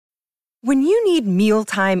When you need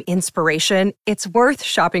mealtime inspiration, it's worth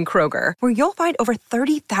shopping Kroger, where you'll find over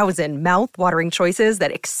 30,000 mouth-watering choices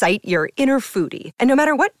that excite your inner foodie. And no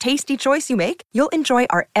matter what tasty choice you make, you'll enjoy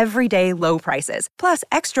our everyday low prices, plus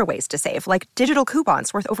extra ways to save, like digital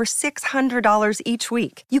coupons worth over $600 each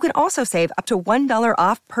week. You can also save up to $1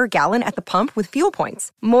 off per gallon at the pump with fuel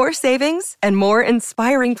points. More savings and more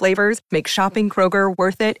inspiring flavors make shopping Kroger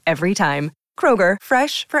worth it every time. Kroger,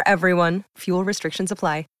 fresh for everyone. Fuel restrictions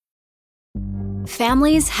apply.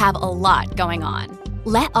 Families have a lot going on.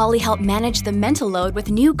 Let Ollie help manage the mental load with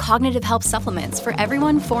new cognitive help supplements for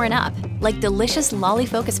everyone 4 and up, like delicious Lolly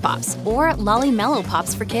Focus Pops or Lolly Mellow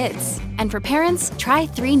Pops for kids. And for parents, try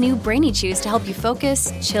 3 new Brainy Chews to help you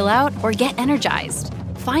focus, chill out, or get energized.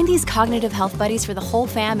 Find these cognitive health buddies for the whole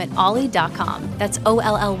fam at ollie.com. That's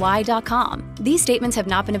OLLY.com. These statements have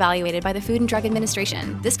not been evaluated by the Food and Drug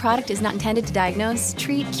Administration. This product is not intended to diagnose,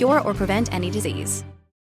 treat, cure, or prevent any disease.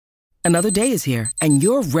 Another day is here, and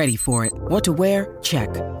you're ready for it. What to wear? Check.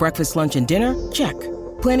 Breakfast, lunch, and dinner? Check.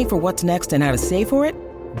 Planning for what's next and how to save for it?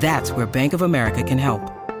 That's where Bank of America can help.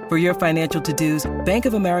 For your financial to-dos, Bank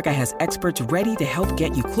of America has experts ready to help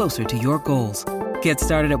get you closer to your goals. Get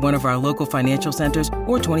started at one of our local financial centers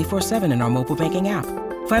or 24/7 in our mobile banking app.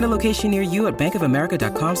 Find a location near you at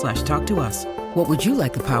bankofamerica.com/talktous. What would you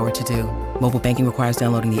like the power to do? Mobile banking requires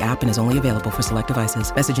downloading the app and is only available for select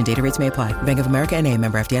devices. Message and data rates may apply. Bank of America N.A.,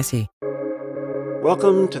 member FDIC.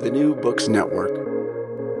 Welcome to the New Books Network.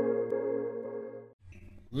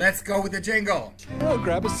 Let's go with the jingle. Well,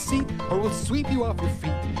 grab a seat or we'll sweep you off your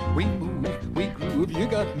feet. We move, we groove, you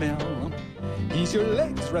got Mel. Ease your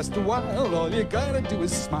legs, rest a while, all you gotta do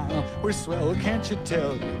is smile. We're swell, can't you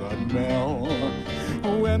tell you got Mel?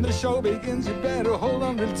 When the show begins, you better hold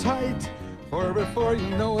on real tight. For before you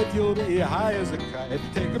know it, you'll be high as a kite.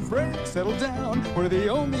 Take a break, settle down, we're the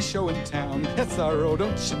only show in town. SRO,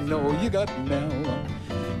 don't you know you got Mel?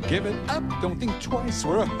 Give it up, don't think twice,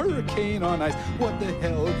 we're a hurricane on ice. What the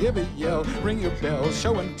hell, give a yell, ring your bell,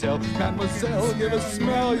 show and tell. Mademoiselle, give a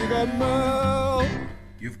smell, you got Mel.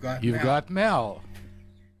 You've got You've Mel. got Mel.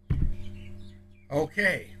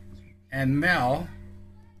 Okay, and Mel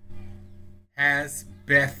has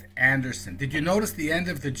Beth Anderson. Did you notice the end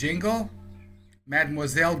of the jingle?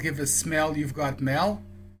 Mademoiselle, give a smell, you've got Mel.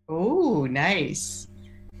 Oh, nice.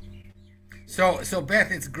 So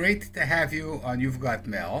Beth, it's great to have you on You've Got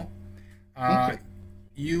Mel.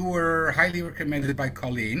 You were highly recommended by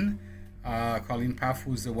Colleen Puff,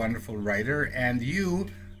 who's a wonderful writer, and you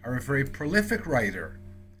are a very prolific writer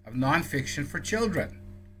of nonfiction for children.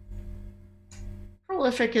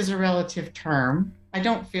 Prolific is a relative term. I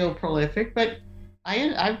don't feel prolific, but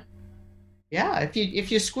yeah,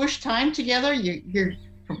 if you squish time together, you're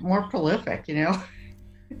more prolific, you know.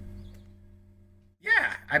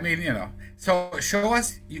 Yeah, I mean, you know. So show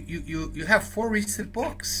us. You have 4 recent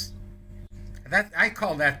books. That I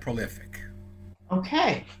call that prolific.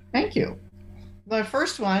 Okay, thank you. The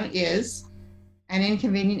first one is An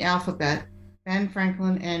Inconvenient Alphabet: Ben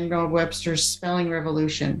Franklin and Noah Webster's Spelling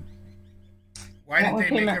Revolution. Why did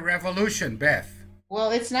they make a revolution, Beth? Well,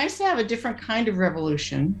 it's nice to have a different kind of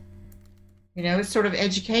revolution. You know, it's sort of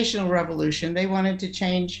educational revolution. They wanted to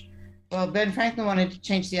change, well, Ben Franklin wanted to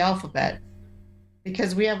change the alphabet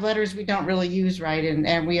because we have letters we don't really use, right?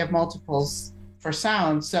 And we have multiples for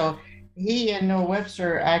sounds. So he and Noah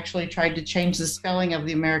Webster actually tried to change the spelling of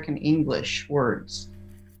the American English words.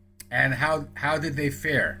 And how did they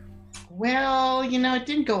fare? Well, you know, it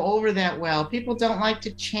didn't go over that well. People don't like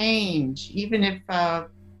to change, even if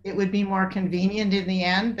it would be more convenient in the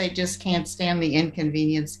end. They just can't stand the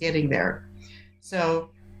inconvenience getting there. So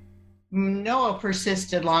Noah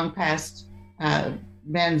persisted long past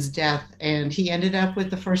Ben's death, and he ended up with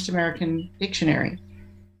the first American dictionary,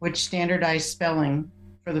 which standardized spelling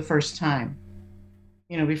for the first time.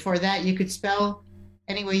 You know, before that, you could spell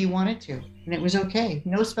any way you wanted to, and it was okay.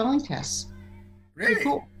 No spelling tests. Really? Pretty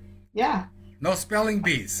cool. Yeah. No spelling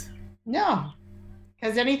bees? No,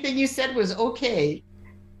 because anything you said was okay.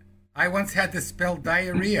 I once had to spell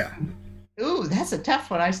diarrhea. Ooh, that's a tough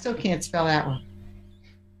one. I still can't spell that one.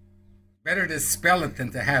 Better to spell it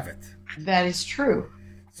than to have it. That is true.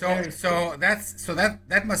 So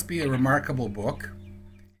that must be a remarkable book,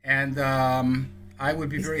 and I would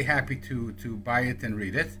be very happy to buy it and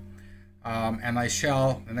read it, and I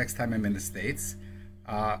shall the next time I'm in the States.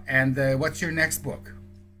 And what's your next book?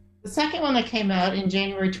 The second one that came out in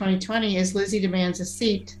January 2020 is Lizzie Demands a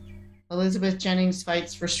Seat. Elizabeth Jennings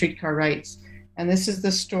Fights for Streetcar Rights. And this is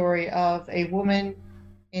the story of a woman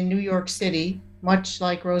in New York City. Much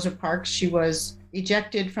like Rosa Parks, she was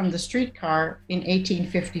ejected from the streetcar in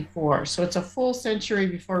 1854. So it's a full century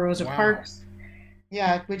before Rosa Parks.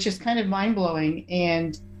 Yeah, which is kind of mind-blowing.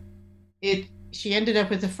 And she ended up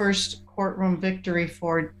with the first courtroom victory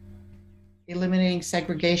for eliminating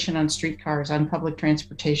segregation on streetcars, on public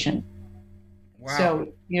transportation. Wow. So,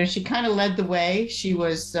 she kind of led the way. She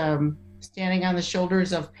was standing on the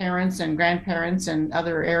shoulders of parents and grandparents and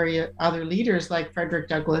other leaders like Frederick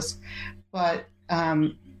Douglass. But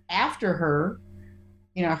after her,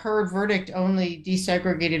 her verdict only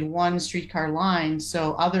desegregated one streetcar line.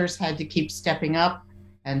 So others had to keep stepping up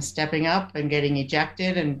and getting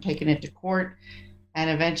ejected and taking it to court. And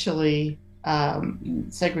eventually,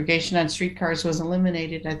 segregation on streetcars was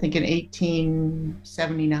eliminated, I think, in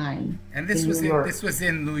 1879. And this was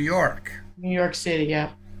in New York. New York City,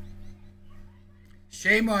 yeah.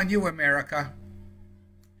 Shame on you, America.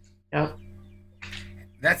 Yep.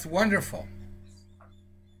 That's wonderful.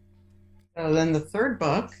 So then the third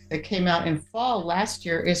book that came out in fall last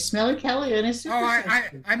year is Smelly Kelly and his Super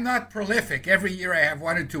Sisters. I'm not prolific. Every year I have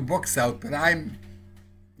 1 or 2 books out, but I'm.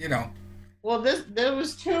 Well, there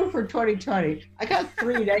was 2 for 2020. I got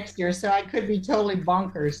 3 next year, so I could be totally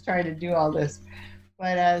bonkers trying to do all this.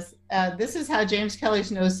 But this is how James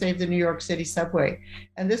Kelly's nose saved the New York City subway.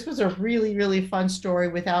 And this was a really, really fun story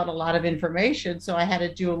without a lot of information. So I had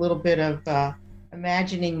to do a little bit of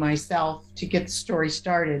imagining myself to get the story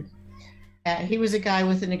started. He was a guy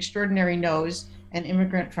with an extraordinary nose, an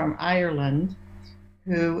immigrant from Ireland,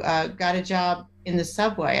 who got a job in the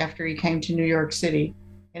subway after he came to New York City.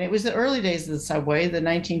 And it was the early days of the subway, the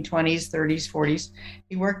 1920s, 30s, 40s.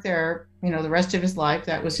 He worked there, the rest of his life.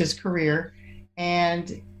 That was his career.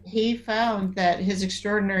 And he found that his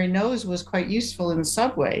extraordinary nose was quite useful in the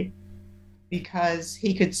subway because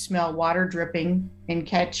he could smell water dripping and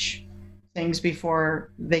catch things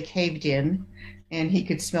before they caved in. And he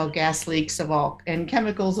could smell gas leaks and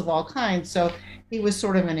chemicals of all kinds. So he was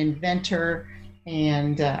sort of an inventor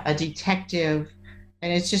and a detective.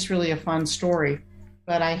 And it's just really a fun story.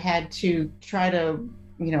 But I had to try to,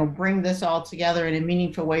 bring this all together in a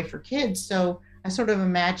meaningful way for kids. So I sort of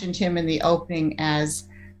imagined him in the opening as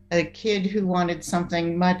a kid who wanted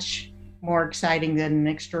something much more exciting than an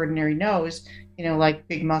extraordinary nose, like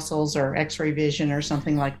big muscles or X-ray vision or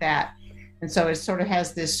something like that. And so it sort of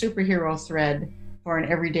has this superhero thread for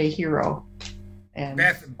an everyday hero. And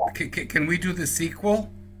Beth, can we do the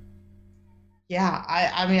sequel? Yeah,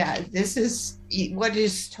 I mean, this is what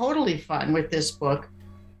is totally fun with this book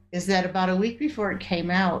is that about a week before it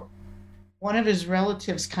came out, one of his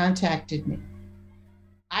relatives contacted me.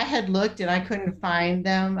 I had looked and I couldn't find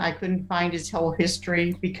them. I couldn't find his whole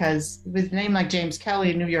history because with a name like James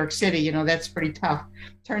Kelly in New York City, that's pretty tough.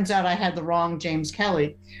 Turns out I had the wrong James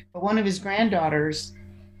Kelly, but one of his granddaughters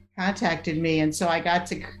contacted me, and so I got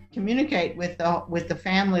to communicate with the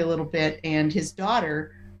family a little bit, and his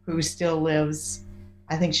daughter, who still lives,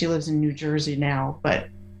 I think she lives in New Jersey now, but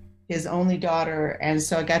his only daughter, and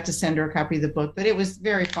so I got to send her a copy of the book. But it was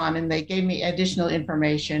very fun, and they gave me additional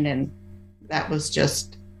information, and that was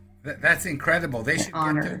just that's incredible. They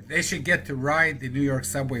should should get to ride the New York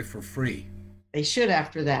subway for free. They should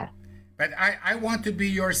after that. But I want to be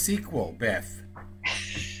your sequel, Beth.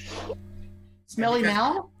 Smelly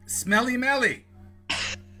Mel? Smelly Melly.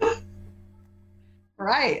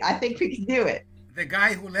 Right. I think we can do it. The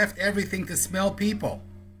guy who left everything to smell people.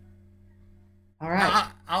 All right.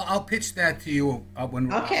 I'll pitch that to you when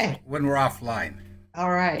we're offline.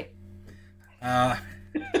 All right. I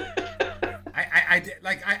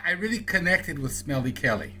really connected with Smelly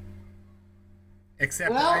Kelly.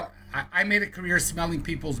 Except I made a career smelling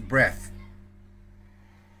people's breath.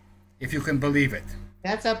 If you can believe it.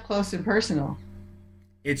 That's up close and personal.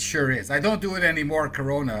 It sure is. I don't do it anymore,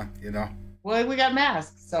 Corona, Well, we got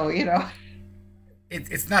masks, so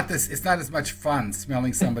It's not as much fun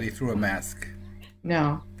smelling somebody through a mask.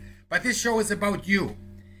 No. But this show is about you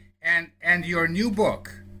and your new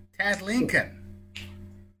book, Tad Lincoln.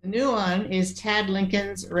 The new one is Tad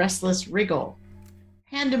Lincoln's Restless Wriggle,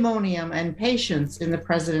 Pandemonium and Patience in the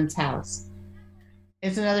President's House.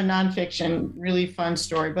 It's another nonfiction, really fun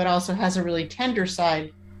story, but also has a really tender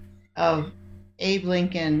side of Abe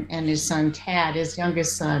Lincoln and his son Tad, his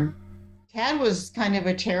youngest son. Tad was kind of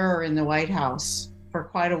a terror in the White House for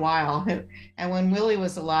quite a while. And when Willie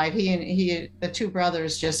was alive, the 2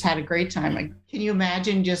 brothers just had a great time. Can you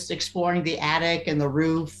imagine just exploring the attic and the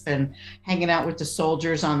roof and hanging out with the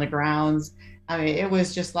soldiers on the grounds? I mean, it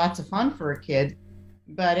was just lots of fun for a kid,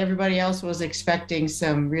 but everybody else was expecting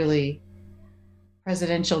some really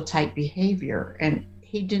presidential type behavior, and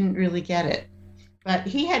he didn't really get it. But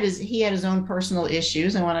he had his own personal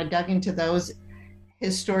issues, and when I dug into those,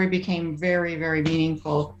 his story became very, very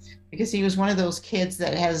meaningful because he was one of those kids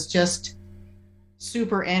that has just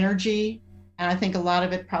super energy And I think a lot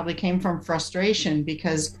of it probably came from frustration,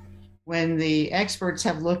 because when the experts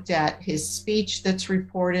have looked at his speech that's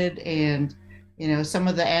reported and, some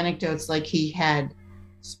of the anecdotes, like he had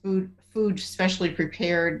food specially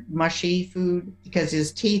prepared, mushy food, because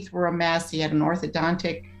his teeth were a mess. He had an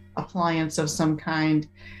orthodontic appliance of some kind.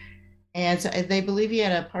 And so they believe he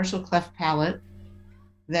had a partial cleft palate,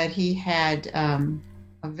 that he had a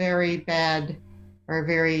very bad or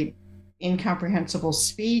very incomprehensible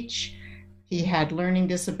speech. He had learning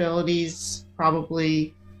disabilities,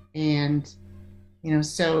 probably. And,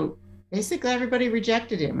 so basically everybody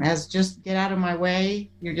rejected him as just get out of my way.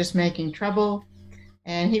 You're just making trouble.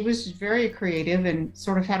 And he was very creative and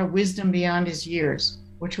sort of had a wisdom beyond his years,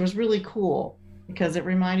 which was really cool, because it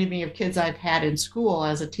reminded me of kids I've had in school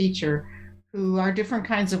as a teacher who are different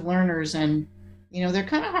kinds of learners. And, they're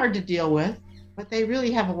kind of hard to deal with, but they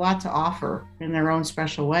really have a lot to offer in their own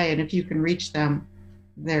special way. And if you can reach them,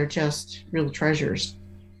 they're just real treasures.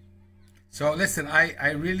 So listen,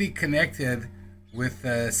 I really connected with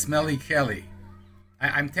Smelly Kelly.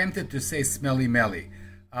 I'm tempted to say Smelly Melly.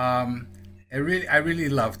 I really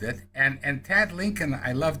loved it. And Tad Lincoln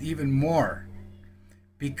I loved even more,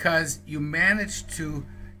 because you managed to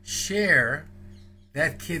share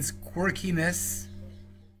that kid's quirkiness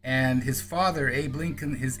and his father, Abe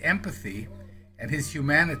Lincoln, his empathy and his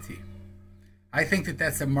humanity. I think that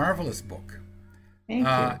that's a marvelous book. Thank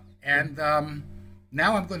you. And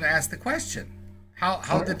now I'm going to ask the question: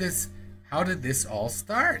 How did this all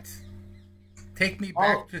start? Take me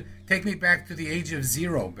back to the age of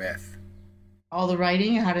 0, Beth. All the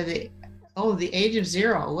writing. The age of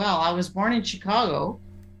 0. Well, I was born in Chicago,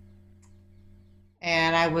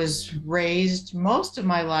 and I was raised most of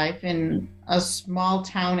my life in a small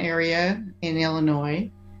town area in Illinois.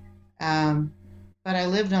 But I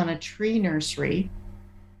lived on a tree nursery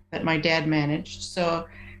that my dad managed. So,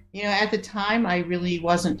 at the time, I really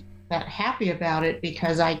wasn't that happy about it,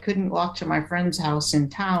 because I couldn't walk to my friend's house in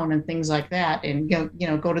town and things like that, and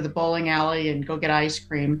go to the bowling alley and go get ice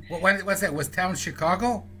cream. What was that? Was town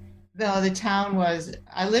Chicago? No, the town was,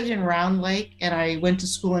 I lived in Round Lake, and I went to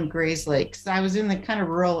school in Grays Lake. So I was in the kind of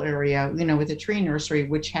rural area, with a tree nursery,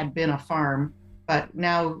 which had been a farm, but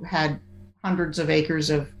now had hundreds of acres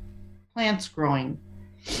of plants growing.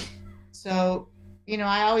 So,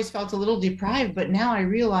 I always felt a little deprived, but now I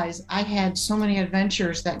realize I had so many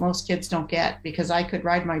adventures that most kids don't get, because I could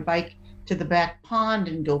ride my bike to the back pond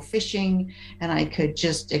and go fishing, and I could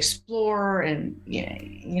just explore, and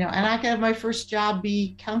and I could have my first job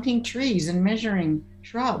be counting trees and measuring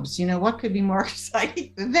shrubs. What could be more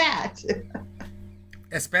exciting than that?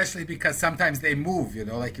 Especially because sometimes they move,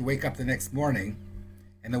 like you wake up the next morning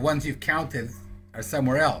and the ones you've counted are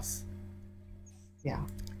somewhere else. Yeah.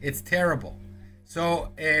 It's terrible.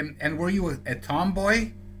 So, and were you a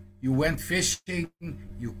tomboy? You went fishing,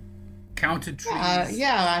 you counted trees?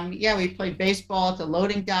 We played baseball at the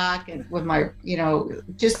loading dock and with my,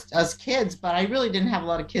 just us kids, but I really didn't have a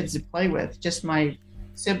lot of kids to play with, just my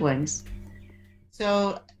siblings.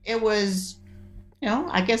 So it was,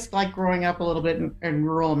 I guess like growing up a little bit in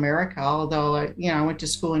rural America, although, I went to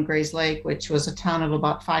school in Grays Lake, which was a town of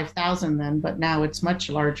about 5,000 then, but now it's much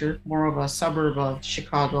larger, more of a suburb of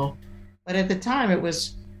Chicago. But at the time it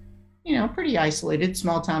was, pretty isolated,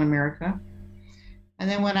 small town America. And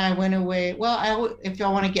then when I went away, if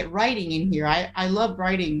y'all want to get writing in here, I loved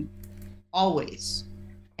writing always.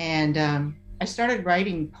 And I started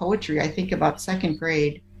writing poetry, I think about second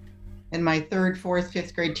grade. And my third, fourth,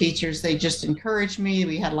 fifth grade teachers, they just encouraged me.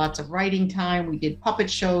 We had lots of writing time. We did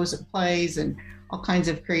puppet shows and plays and all kinds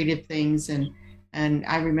of creative things. And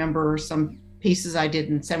I remember some pieces I did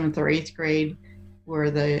in seventh or eighth grade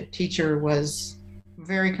where the teacher was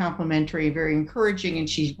very complimentary, very encouraging, and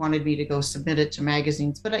she wanted me to go submit it to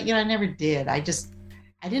magazines. But, I never did. I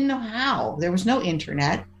didn't know how. There was no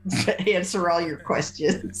internet to answer all your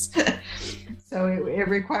questions. So it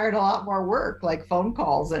required a lot more work, like phone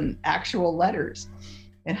calls and actual letters.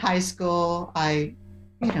 In high school, I,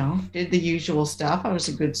 did the usual stuff. I was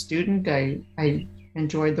a good student. I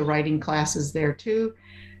enjoyed the writing classes there too,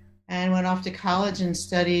 and went off to college and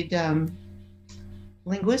studied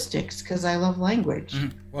linguistics because I love language.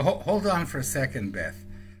 Mm-hmm. Well, hold on for a second, Beth.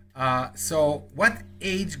 So what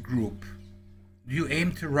age group do you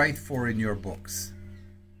aim to write for in your books?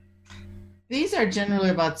 These are generally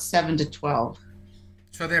about 7 to 12.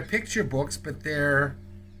 So they're picture books, but they're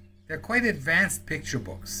quite advanced picture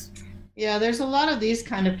books. Yeah, there's a lot of these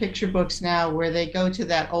kind of picture books now where they go to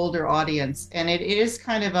that older audience, and it is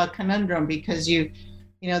kind of a conundrum because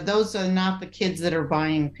those are not the kids that are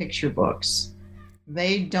buying picture books.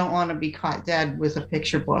 They don't want to be caught dead with a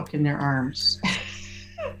picture book in their arms.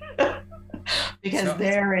 because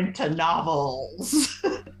they're into novels.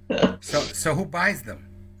 So who buys them?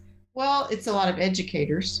 Well, it's a lot of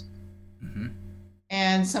educators. Mm-hmm.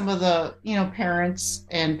 And some of the, parents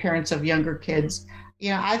and parents of younger kids.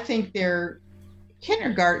 I think their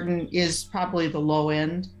kindergarten is probably the low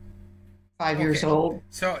end, 5 years old.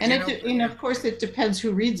 So, and of course, it depends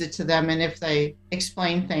who reads it to them and if they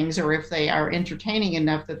explain things or if they are entertaining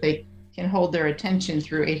enough that they can hold their attention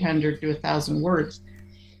through 800 to 1,000 words.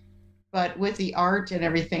 But with the art and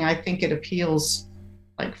everything, I think it appeals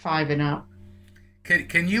like 5 and up.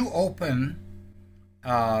 Can you open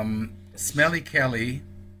Smelly Kelly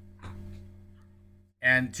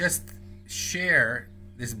and just share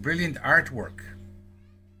this brilliant artwork?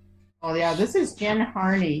 Oh yeah, this is Jen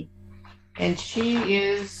Harney, and she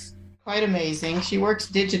is quite amazing. She works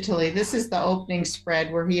digitally. This is the opening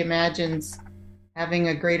spread where he imagines having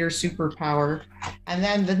a greater superpower. And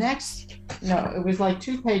then the next, it was like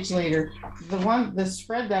 2 pages later. The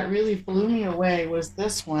spread that really blew me away was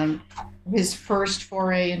this one, his first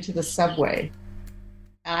foray into the subway.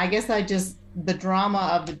 And I guess the drama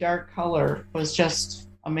of the dark color was just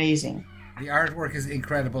amazing. The artwork is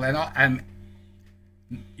incredible, and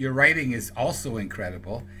your writing is also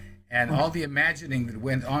incredible, and all the imagining that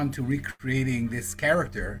went on to recreating this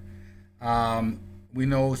character. We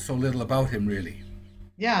know so little about him, really.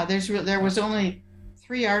 Yeah, there was only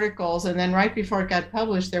 3 articles, and then right before it got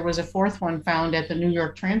published, there was a 4th one found at the New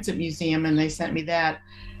York Transit Museum, and they sent me that.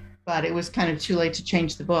 But it was kind of too late to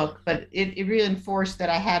change the book. But it reinforced that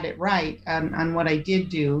I had it right on what I did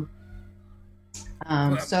do.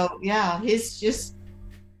 So yeah, he's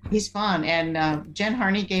fun. And Jen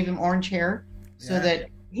Harney gave him orange hair so that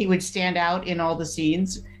he would stand out in all the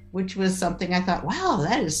scenes, which was something I thought, wow,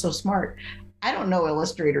 that is so smart. I don't know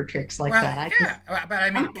illustrator tricks like that. But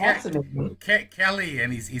I mean, Kelly,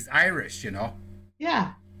 and he's Irish,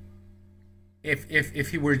 Yeah.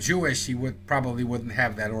 If he were Jewish, he probably wouldn't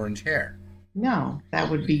have that orange hair. No, that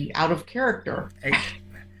would be out of character.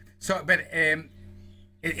 So, but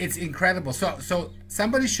it's incredible. So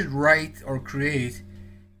somebody should write or create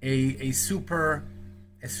a super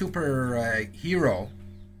hero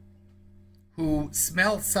who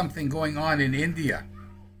smells something going on in India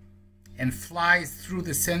and flies through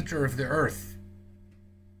the center of the earth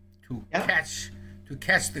to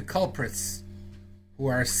catch the culprits who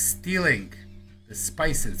are stealing the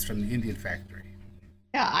spices from the Indian factory.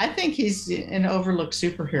 Yeah, I think he's an overlooked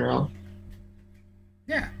superhero.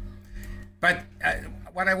 Yeah. But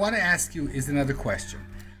what I want to ask you is another question.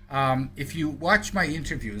 If you watch my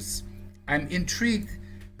interviews, I'm intrigued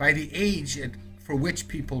by the age for which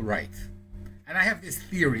people write. And I have this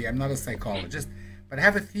theory, I'm not a psychologist, but I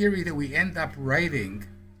have a theory that we end up writing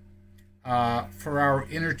for our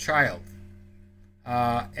inner child.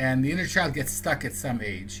 And the inner child gets stuck at some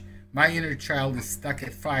age. My inner child is stuck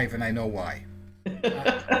at 5, and I know why.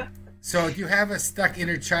 So do you have a stuck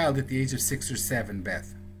inner child at the age of 6 or 7,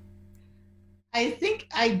 Beth? I think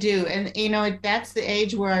I do. And, that's the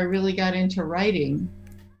age where I really got into writing.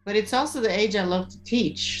 But it's also the age I love to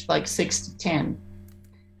teach, like 6 to 10.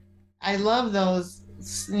 I love those.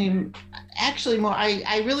 Actually, more,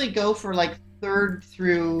 I really go for like 3rd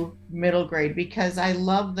through middle grade because I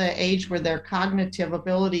love the age where their cognitive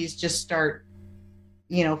abilities just start,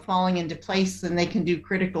 falling into place and they can do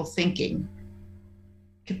critical thinking.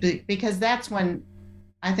 Because that's when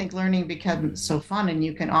I think learning becomes so fun and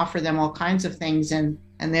you can offer them all kinds of things and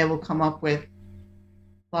they will come up with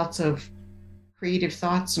lots of creative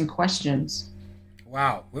thoughts and questions.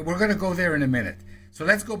 Wow. We're going to go there in a minute. So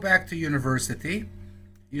let's go back to university.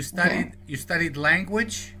 You studied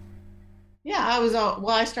language? Yeah,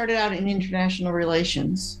 I started out in international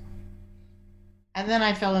relations. And then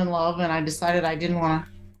I fell in love and I decided I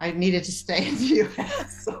needed to stay in the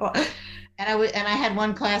U.S. And I had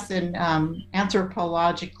one class in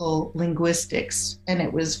anthropological linguistics, and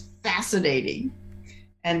it was fascinating.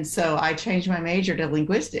 And so I changed my major to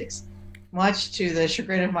linguistics, much to the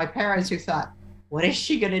chagrin of my parents who thought, what is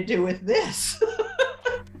she going to do with this?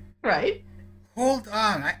 Right? Hold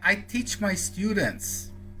on. I teach my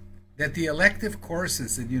students that the elective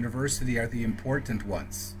courses at university are the important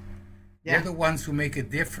ones. Yeah. They're the ones who make a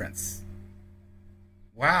difference.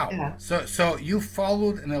 Wow. Yeah. So you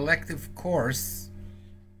followed an elective course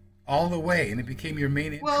all the way, and it became your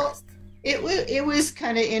main interest. Well, it was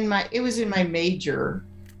kind of in my major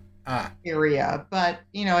area, but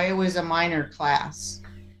it was a minor class.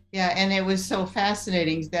 Yeah, and it was so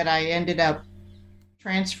fascinating that I ended up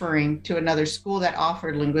transferring to another school that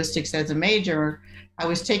offered linguistics as a major. I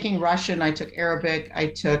was taking Russian, I took Arabic,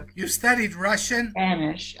 You studied Russian?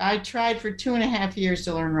 Spanish. I tried for 2.5 years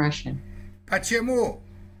to learn Russian. Почему?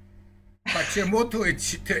 Почему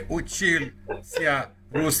ты учился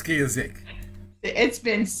русский язык? It's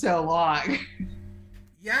been so long.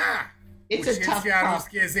 Yeah. It's a tough Учился call.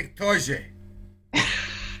 русский язык тоже.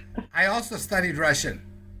 I also studied Russian.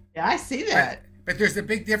 Yeah, I see that. But there's a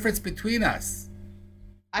big difference between us.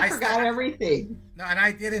 I forgot everything. No, and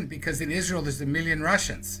I didn't, because in Israel there's 1 million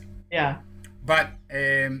Russians. Yeah. But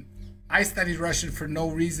I studied Russian for no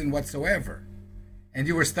reason whatsoever. And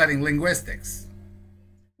you were studying linguistics.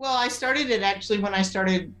 Well, I started it actually when I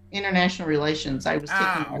started international relations. I was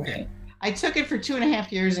taking okay. I took it for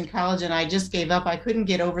 2.5 years in college, and I just gave up. I couldn't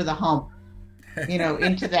get over the hump,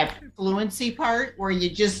 into that fluency part where you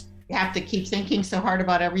just have to keep thinking so hard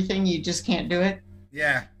about everything. You just can't do it.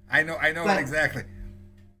 Yeah, I know it exactly.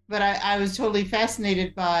 But I was totally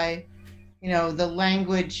fascinated by, the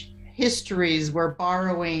language histories we're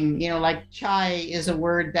borrowing, like chai is a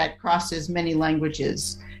word that crosses many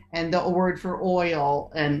languages, and the word for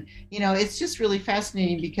oil. And, it's just really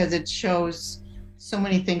fascinating because it shows so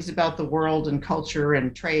many things about the world and culture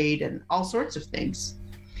and trade and all sorts of things.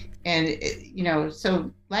 And,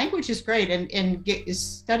 so language is great. And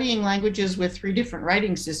studying languages with 3 different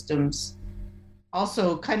writing systems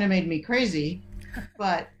also kind of made me crazy,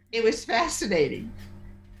 but it was fascinating.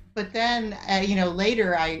 But then,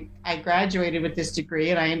 later I graduated with this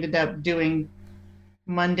degree, and I ended up doing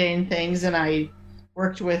mundane things, and I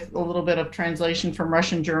worked with a little bit of translation from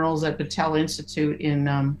Russian journals at Battelle Institute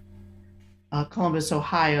in Columbus,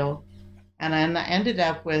 Ohio. And I ended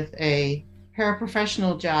up with a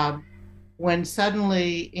paraprofessional job when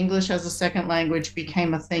suddenly English as a second language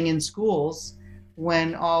became a thing in schools,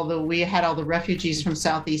 when we had all the refugees from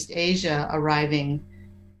Southeast Asia arriving,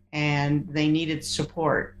 and they needed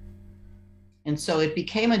support. And so it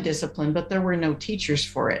became a discipline, but there were no teachers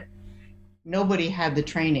for it. Nobody had the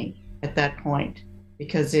training at that point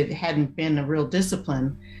because it hadn't been a real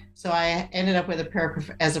discipline. So I ended up with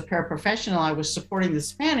as a paraprofessional. I was supporting the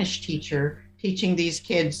Spanish teacher, teaching these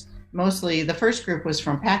kids. Mostly the first group was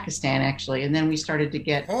from Pakistan, actually. And then we started to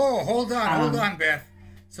get... Oh, hold on, Beth.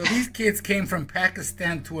 So these kids came from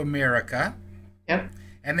Pakistan to America. Yep.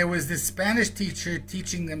 And there was this Spanish teacher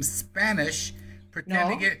teaching them Spanish,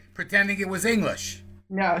 pretending it was English.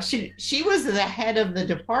 No, she was the head of the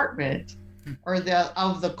department or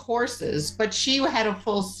of the courses, but she had a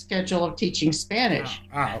full schedule of teaching Spanish.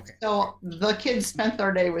 Okay. So the kids spent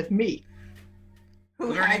their day with me,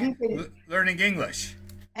 learning English.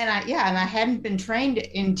 And I hadn't been trained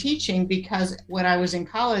in teaching, because when I was in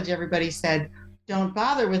college, everybody said, "Don't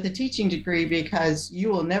bother with a teaching degree because you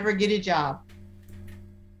will never get a job."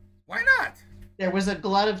 Why not? There was a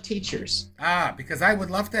glut of teachers. Because I would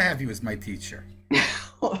love to have you as my teacher.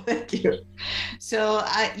 Oh, thank you. So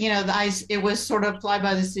it was sort of fly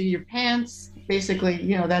by the seat of your pants. Basically,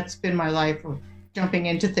 that's been my life, of jumping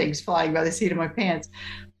into things, flying by the seat of my pants.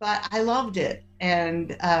 But I loved it.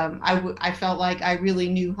 And I felt like I really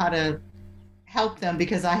knew how to help them,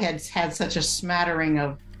 because I had such a smattering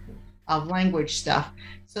of language stuff.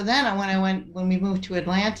 So then when we moved to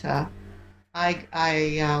Atlanta,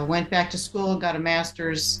 I went back to school, got a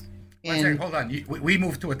master's. One second, hold on. We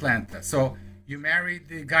moved to Atlanta. So you married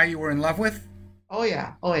the guy you were in love with? Oh,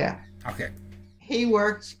 yeah. Okay. He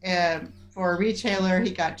worked for a retailer.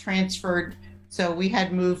 He got transferred. So we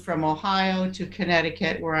had moved from Ohio to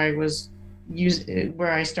Connecticut, where I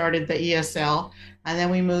started the ESL. And then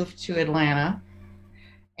we moved to Atlanta.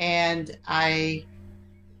 And I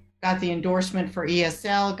got the endorsement for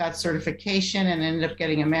ESL, got certification, and ended up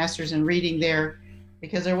getting a master's in reading there,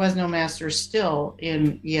 because there was no master's still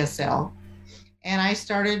in ESL. And I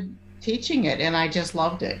started teaching it, and I just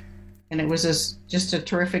loved it. And it was just a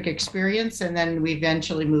terrific experience. And then we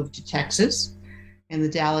eventually moved to Texas, in the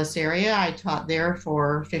Dallas area. I taught there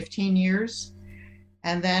for 15 years.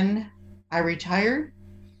 And then I retired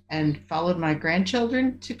and followed my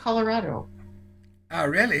grandchildren to Colorado. Oh,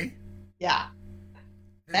 really? Yeah.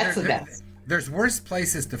 That's the best. There's worse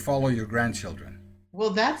places to follow your grandchildren.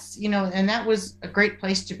 Well, that's, and that was a great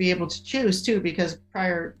place to be able to choose too, because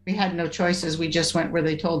prior we had no choices. We just went where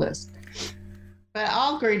they told us. But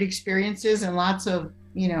all great experiences, and lots of,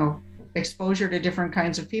 exposure to different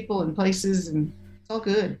kinds of people and places, and it's all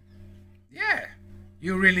good. Yeah.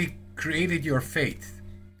 You really created your fate.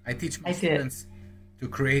 I teach my students to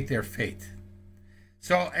create their fate.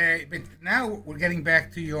 So, but now we're getting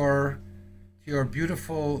back to your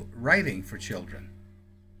beautiful writing for children.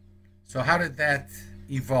 So how did that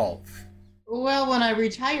evolve? Well, when I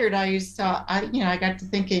retired, I got to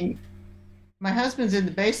thinking, my husband's in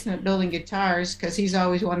the basement building guitars, because he's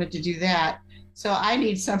always wanted to do that. So I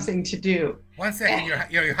need something to do. One second,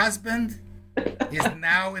 your husband is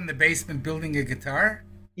now in the basement building a guitar?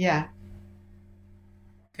 Yeah.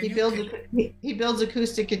 He builds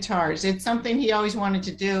acoustic guitars. It's something he always wanted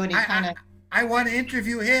to do, and he kind of. I want to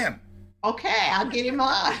interview him. Okay, I'll get him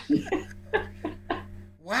on.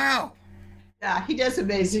 Wow. Yeah, he does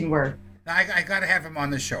amazing work. I got to have him on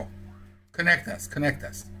the show. Connect us.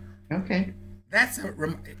 Okay.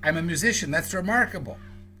 I'm a musician. That's remarkable.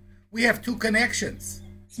 We have two connections.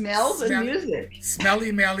 Smells and music.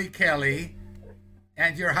 Smelly Melly Kelly,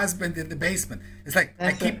 and your husband in the basement. It's like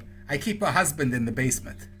I keep a husband in the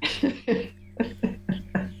basement.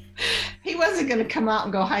 He wasn't going to come out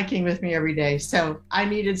and go hiking with me every day, so I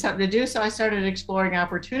needed something to do. So I started exploring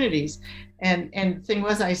opportunities, and the thing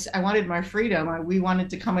was, I wanted my freedom. We wanted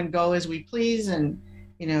to come and go as we please, and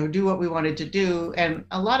do what we wanted to do. And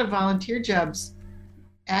a lot of volunteer jobs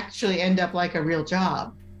actually end up like a real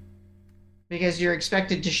job because you're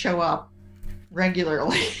expected to show up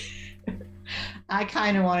regularly. I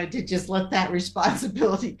kind of wanted to just let that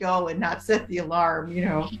responsibility go and not set the alarm,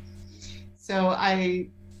 So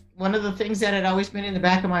one of the things that had always been in the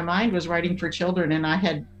back of my mind was writing for children, and I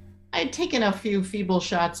had taken a few feeble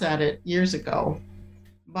shots at it years ago.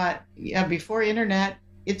 But yeah, before internet,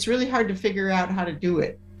 it's really hard to figure out how to do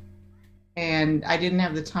it. And I didn't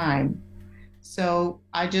have the time. So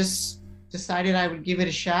I just decided I would give it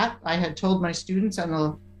a shot. I had told my students on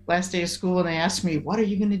the last day of school, and they asked me, "What are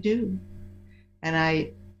you going to do?" And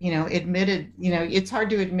I, admitted, it's hard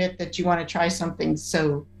to admit that you want to try something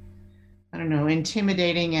so, I don't know,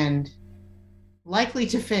 intimidating and likely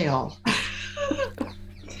to fail.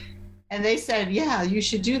 And they said, "Yeah, you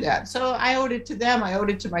should do that." So I owed it to them. I owed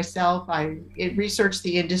it to myself. I researched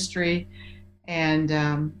the industry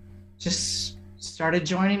and just started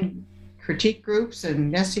joining critique groups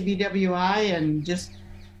and SCBWI and just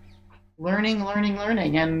learning.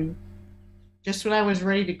 And just when I was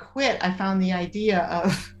ready to quit, I found the idea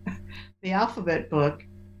of the alphabet book,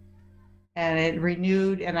 and it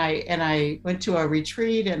renewed. And I went to a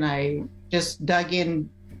retreat, and I just dug in,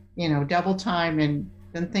 double time, and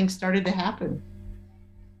then things started to happen.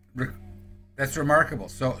 That's remarkable.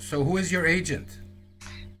 So who is your agent?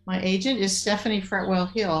 My agent is Stephanie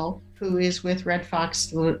Fretwell Hill, who is with Red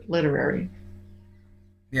Fox Literary.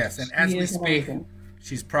 Yes, and as we speak,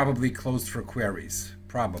 she's probably closed for queries.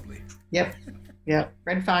 Probably. Yep.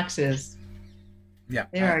 Red Fox is. Yeah.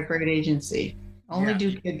 They are a great agency. Only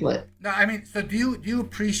do Kidlit. No, I mean, so do you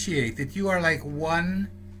appreciate that you are like one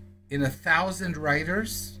in 1,000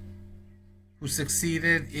 writers who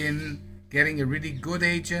succeeded in getting a really good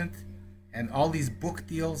agent and all these book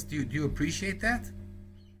deals? Do you appreciate that?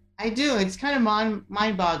 I do. It's kind of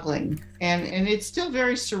mind-boggling, and it's still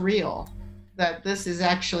very surreal that this is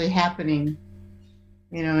actually happening,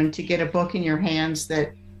 and to get a book in your hands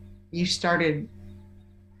that you started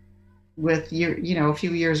with a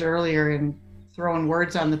few years earlier and throwing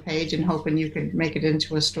words on the page and hoping you could make it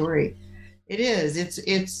into a story. It is.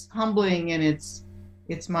 It's humbling, and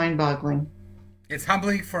it's mind-boggling. It's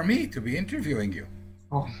humbling for me to be interviewing you.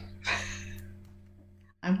 Oh,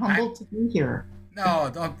 I'm humbled to be here.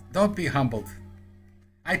 No, don't be humbled.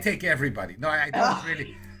 I take everybody. No, I don't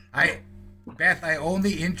really. Beth, I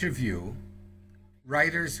only interview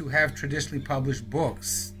writers who have traditionally published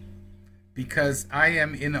books because I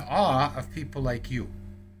am in awe of people like you.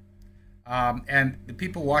 And the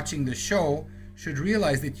people watching the show should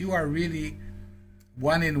realize that you are really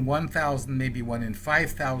one in 1,000, maybe one in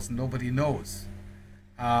 5,000. Nobody knows.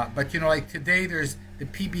 But like today, there's the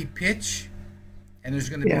PB pitch, and there's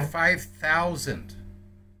going to be 5,000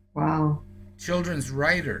 children's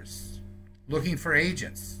writers looking for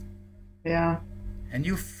agents. Yeah. And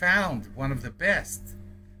you found one of the best,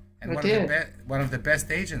 and one of the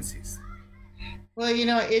best agencies. Well,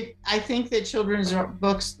 I think that children's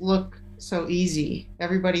books look so easy.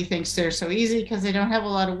 Everybody thinks they're so easy because they don't have a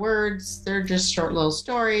lot of words. They're just short little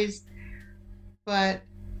stories. But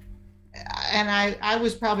I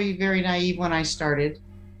was probably very naive when I started,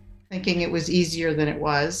 thinking it was easier than it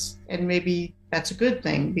was. And maybe that's a good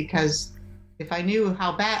thing, because if I knew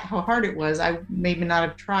how hard it was, I maybe not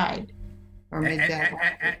have tried or made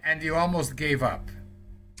that. And you almost gave up.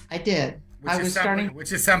 I did.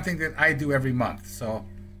 Which is something that I do every month. So.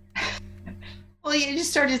 Well, you just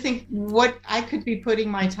started to think what I could be putting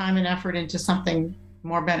my time and effort into something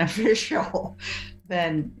more beneficial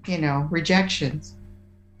than, rejections.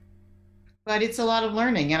 But it's a lot of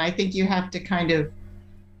learning, and I think you have to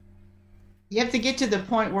get to the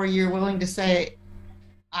point where you're willing to say,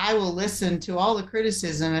 I will listen to all the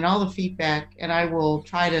criticism and all the feedback, and I will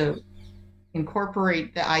try to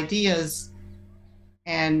incorporate the ideas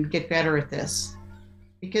and get better at this.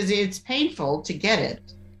 Because it's painful to get it,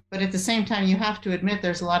 but at the same time, you have to admit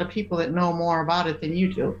there's a lot of people that know more about it than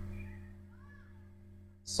you do.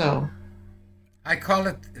 So I call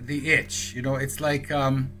it the itch. It's like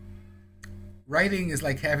writing is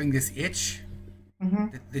like having this itch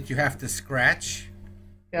that you have to scratch.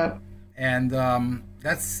 yep. And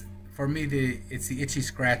that's, for me, it's the itchy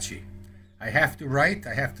scratchy. I have to write,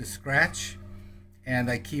 I have to scratch, and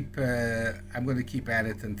I'm going to keep at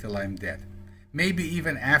it until I'm dead. Maybe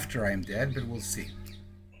even after I'm dead, but we'll see.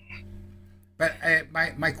 But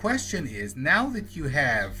my question is, now that you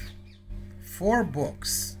have 4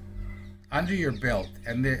 books under your belt,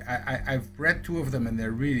 and I've read 2 of them, and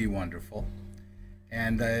they're really wonderful,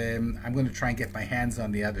 and I'm going to try and get my hands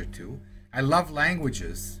on the other 2. I love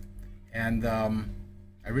languages, and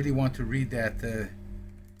I really want to read that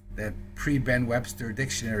pre-Ben Webster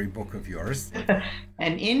dictionary book of yours.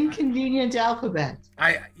 An inconvenient alphabet.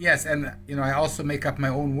 Yes, and I also make up my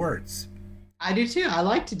own words. I do too. I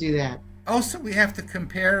like to do that. Also, we have to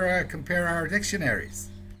compare our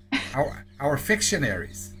dictionaries, our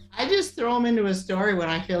fictionaries. I just throw them into a story when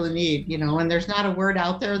I feel the need. When there's not a word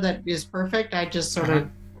out there that is perfect, I just sort of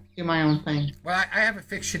do my own thing. Well, I have a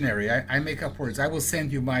fictionary. I make up words. I will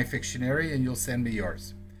send you my fictionary, and you'll send me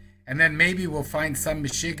yours. And then maybe we'll find some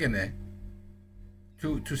Michigane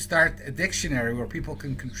to start a dictionary where people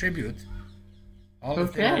can contribute all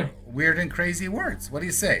of their weird and crazy words. What do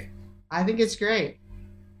you say? I think it's great.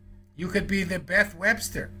 You could be the Beth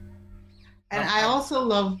Webster. And I also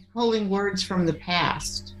love pulling words from the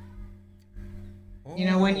past.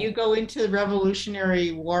 Oh. When you go into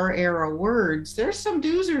Revolutionary War era words, there's some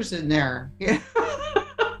doozers in there.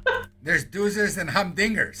 There's doozers and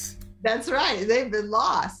humdingers. That's right. They've been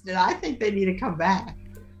lost, and I think they need to come back.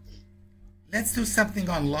 Let's do something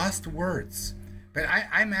on lost words. But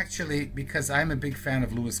I'm actually, because I'm a big fan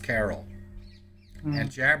of Lewis Carroll and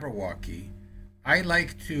Jabberwocky, I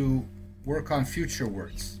like to work on future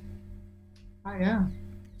words. Oh, yeah.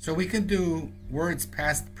 So we can do words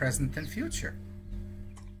past, present, and future.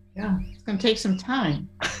 Yeah, it's going to take some time.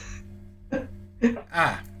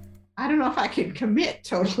 I don't know if I can commit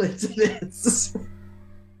totally to this.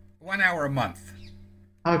 1 hour a month.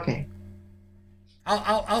 Okay.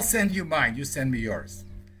 I'll send you mine. You send me yours.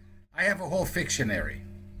 I have a whole fictionary.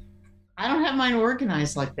 I don't have mine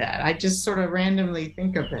organized like that. I just sort of randomly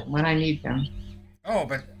think of them when I need them. Oh,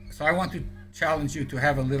 so I want to challenge you to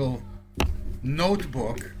have a little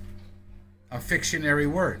notebook of fictionary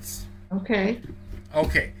words. Okay.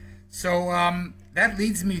 Okay. So that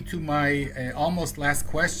leads me to my almost last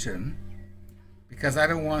question, because I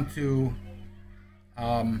don't want to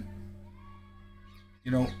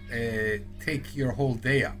take your whole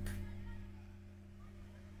day up.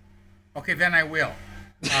 Okay, then I will.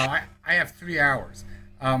 I have 3 hours.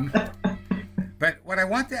 But what I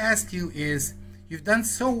want to ask you is, you've done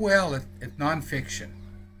so well at nonfiction,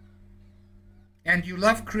 and you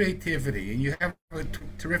love creativity, and you have a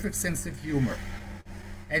terrific sense of humor,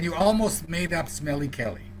 and you almost made up Smelly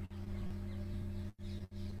Kelly.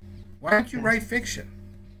 Why don't you write fiction?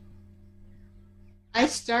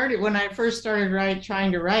 When I first started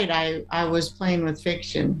trying to write, I was playing with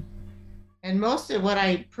fiction. And most of what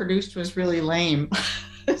I produced was really lame.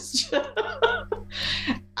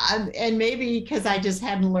 And maybe because I just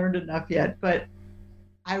hadn't learned enough yet. But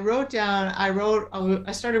I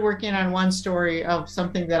started working on one story of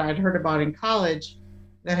something that I'd heard about in college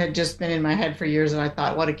that had just been in my head for years. And I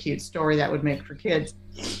thought, what a cute story that would make for kids.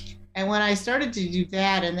 And when I started to do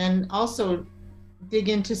that, and then also dig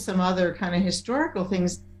into some other kind of historical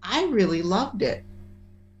things, I really loved it.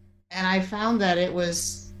 And I found that it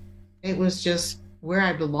was just where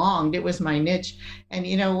I belonged. It was my niche. And,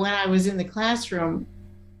 when I was in the classroom,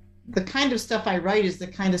 the kind of stuff I write is the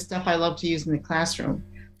kind of stuff I love to use in the classroom,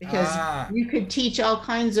 because you could teach all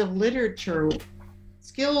kinds of literature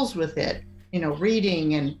skills with it,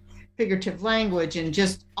 reading and figurative language and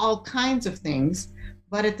just all kinds of things.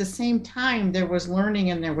 But at the same time, there was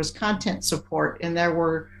learning and there was content support, and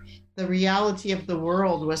the reality of the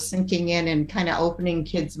world was sinking in and kind of opening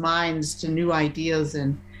kids' minds to new ideas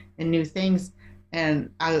and new things. And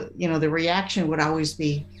the reaction would always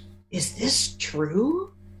be, is this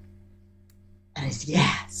true? And it's,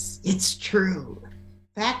 yes, it's true.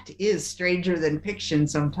 Fact is stranger than fiction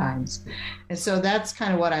sometimes. And so that's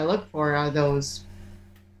kind of what I look for, are those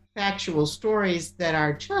factual stories that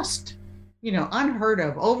are just, unheard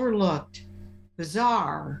of, overlooked,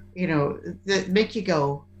 bizarre, that make you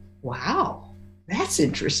go, wow, that's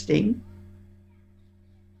interesting.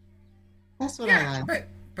 That's what I like.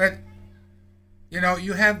 But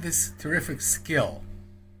you have this terrific skill.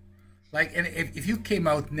 Like, and if you came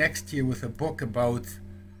out next year with a book about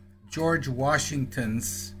George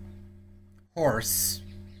Washington's horse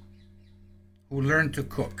who learned to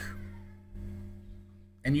cook,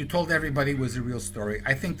 and you told everybody it was a real story,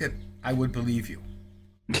 I think that I would believe you.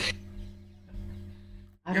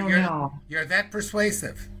 I don't know. You're that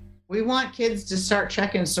persuasive. We want kids to start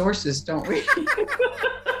checking sources, don't we?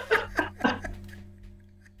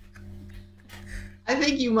 I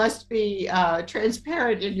think you must be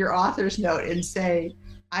transparent in your author's note and say,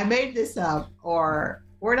 I made this up, or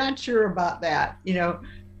we're not sure about that.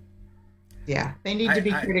 Yeah, they need to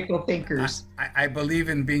be critical thinkers. I believe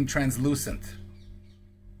in being translucent.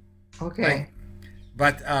 Okay. Right?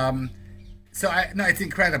 But it's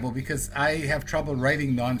incredible because I have trouble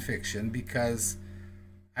writing nonfiction because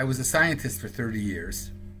I was a scientist for 30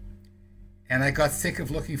 years and I got sick of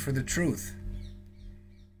looking for the truth.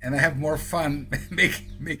 And I have more fun making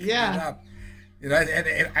it up.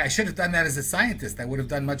 And I should have done that as a scientist. I would have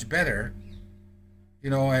done much better.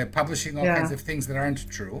 Publishing all kinds of things that aren't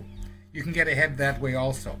true. You can get ahead that way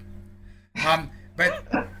also. But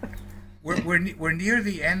we're near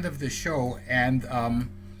the end of the show, and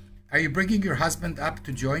are you bringing your husband up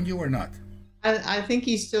to join you or not? I think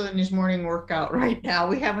he's still in his morning workout right now.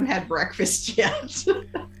 We haven't had breakfast yet.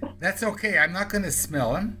 That's okay. I'm not going to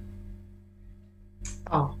smell him.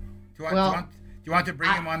 Oh. Do you want to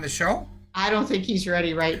bring him on the show? I don't think he's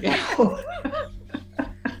ready right now.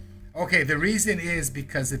 Okay, the reason is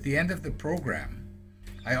because at the end of the program,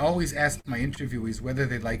 I always ask my interviewees whether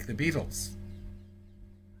they like the Beatles.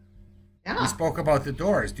 Yeah. We spoke about the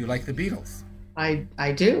Doors. Do you like the Beatles?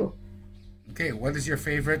 I do. Okay, what is your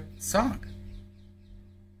favorite song?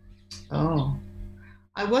 Oh,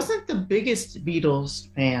 I wasn't the biggest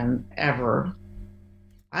Beatles fan ever.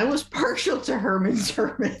 I was partial to Herman's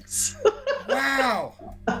Hermits. Wow.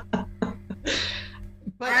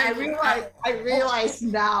 But I realize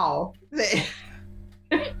now that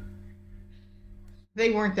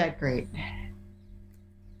they weren't that great.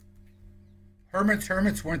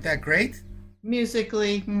 Hermits weren't that great?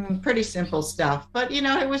 Musically, pretty simple stuff, but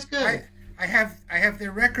it was good. I have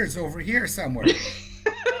their records over here somewhere.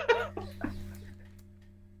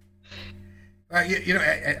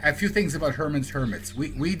 A few things about Herman's Hermits.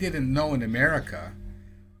 We didn't know in America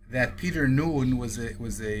that Peter Noone was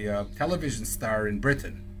a television star in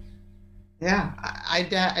Britain. Yeah,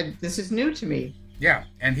 this is new to me. Yeah,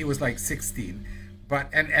 and he was like 16,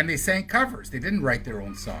 and they sang covers. They didn't write their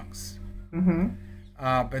own songs. Mm-hmm.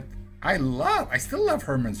 But I still love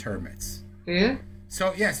Herman's Hermits. Do you?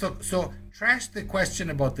 So trash the question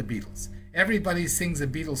about the Beatles. Everybody sings a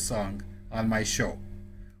Beatles song on my show.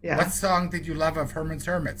 Yeah. What song did you love of Herman's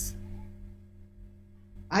Hermits?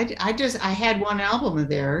 I had one album of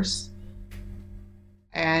theirs,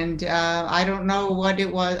 and I don't know what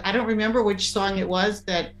it was. I don't remember which song it was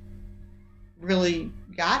that really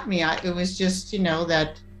got me. It was just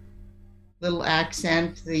that little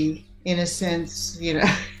accent, the innocence,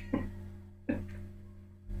 Yeah.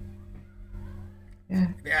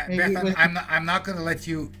 Yeah, Beth, I'm not going to let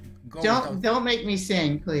you go. Don't make me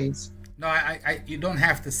sing, please. No, you don't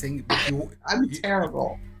have to sing. But I'm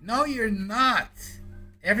terrible. No, you're not.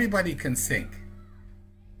 Everybody can sing.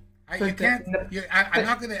 You can't.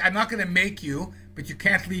 I'm not gonna make you. But you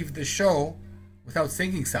can't leave the show without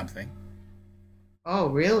singing something. Oh,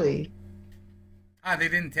 really? They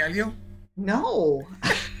didn't tell you? No.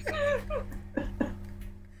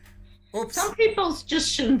 Oops. Some people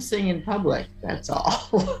just shouldn't sing in public. That's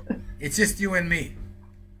all. It's just you and me.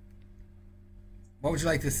 What would you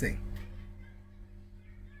like to sing?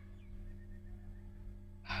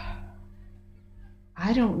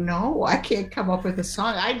 I don't know. I can't come up with a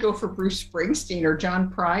song. I'd go for Bruce Springsteen or John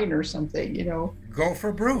Prine or something, Go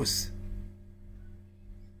for Bruce.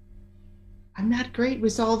 I'm not great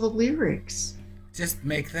with all the lyrics. Just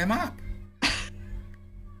make them up.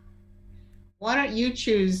 Why don't you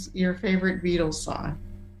choose your favorite Beatles song?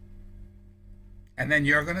 And then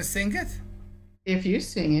you're going to sing it? If you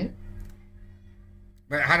sing it.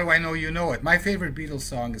 But how do I know you know it? My favorite Beatles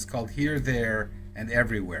song is called Here, There, and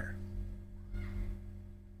Everywhere.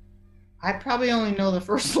 I probably only know the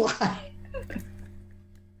first line.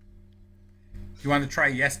 You want to try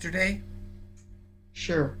Yesterday?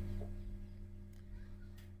 Sure.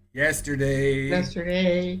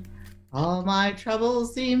 Yesterday, all my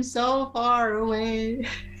troubles seem so far away.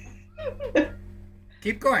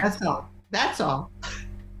 Keep going. That's all.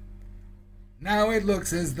 Now it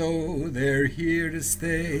looks as though they're here to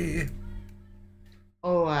stay.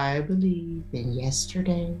 Oh, I believe in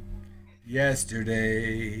yesterday.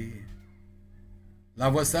 Yesterday,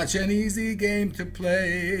 love was such an easy game to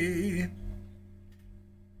play.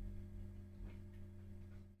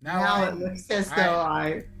 Now it looks as though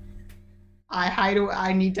I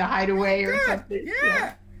need to hide away or something.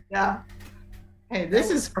 Yeah. Hey,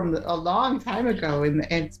 this is from a long time ago, and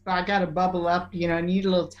I got to bubble up. I need a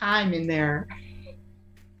little time in there.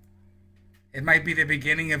 It might be the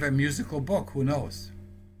beginning of a musical book. Who knows?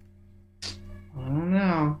 I don't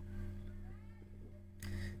know.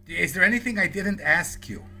 Is there anything I didn't ask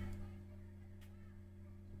you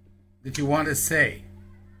that you want to say?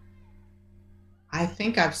 I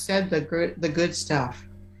think I've said the good stuff.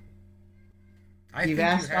 You've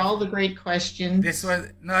asked all the great questions. This was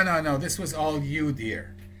no. This was all you,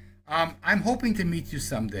 dear. I'm hoping to meet you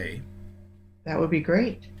someday. That would be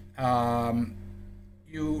great.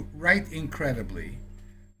 You write incredibly.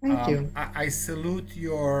 Thank you. I salute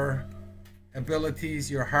your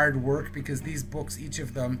abilities, your hard work, because these books, each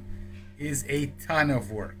of them, is a ton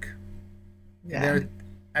of work. Yeah. They're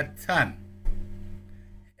a ton.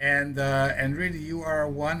 And really, you are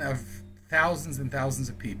one of thousands and thousands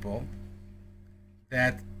of people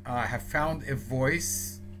that have found a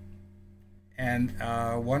voice and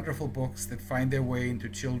wonderful books that find their way into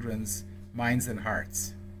children's minds and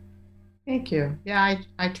hearts. Thank you. Yeah,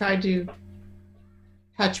 I try to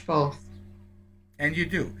touch both. And you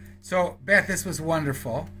do. So, Beth, this was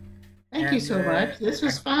wonderful. Thank you so much. This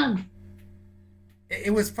was fun.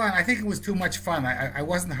 It was fun. I think it was too much fun. I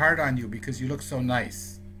wasn't hard on you because you look so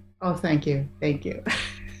nice. Oh, thank you. Thank you.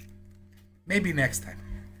 Maybe next time.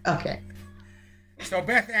 Okay. So,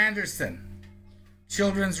 Beth Anderson,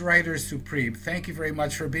 Children's Writer Supreme, thank you very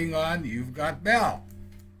much for being on You've Got Mail.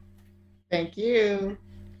 Thank you.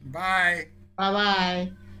 Bye.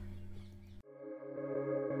 Bye-bye.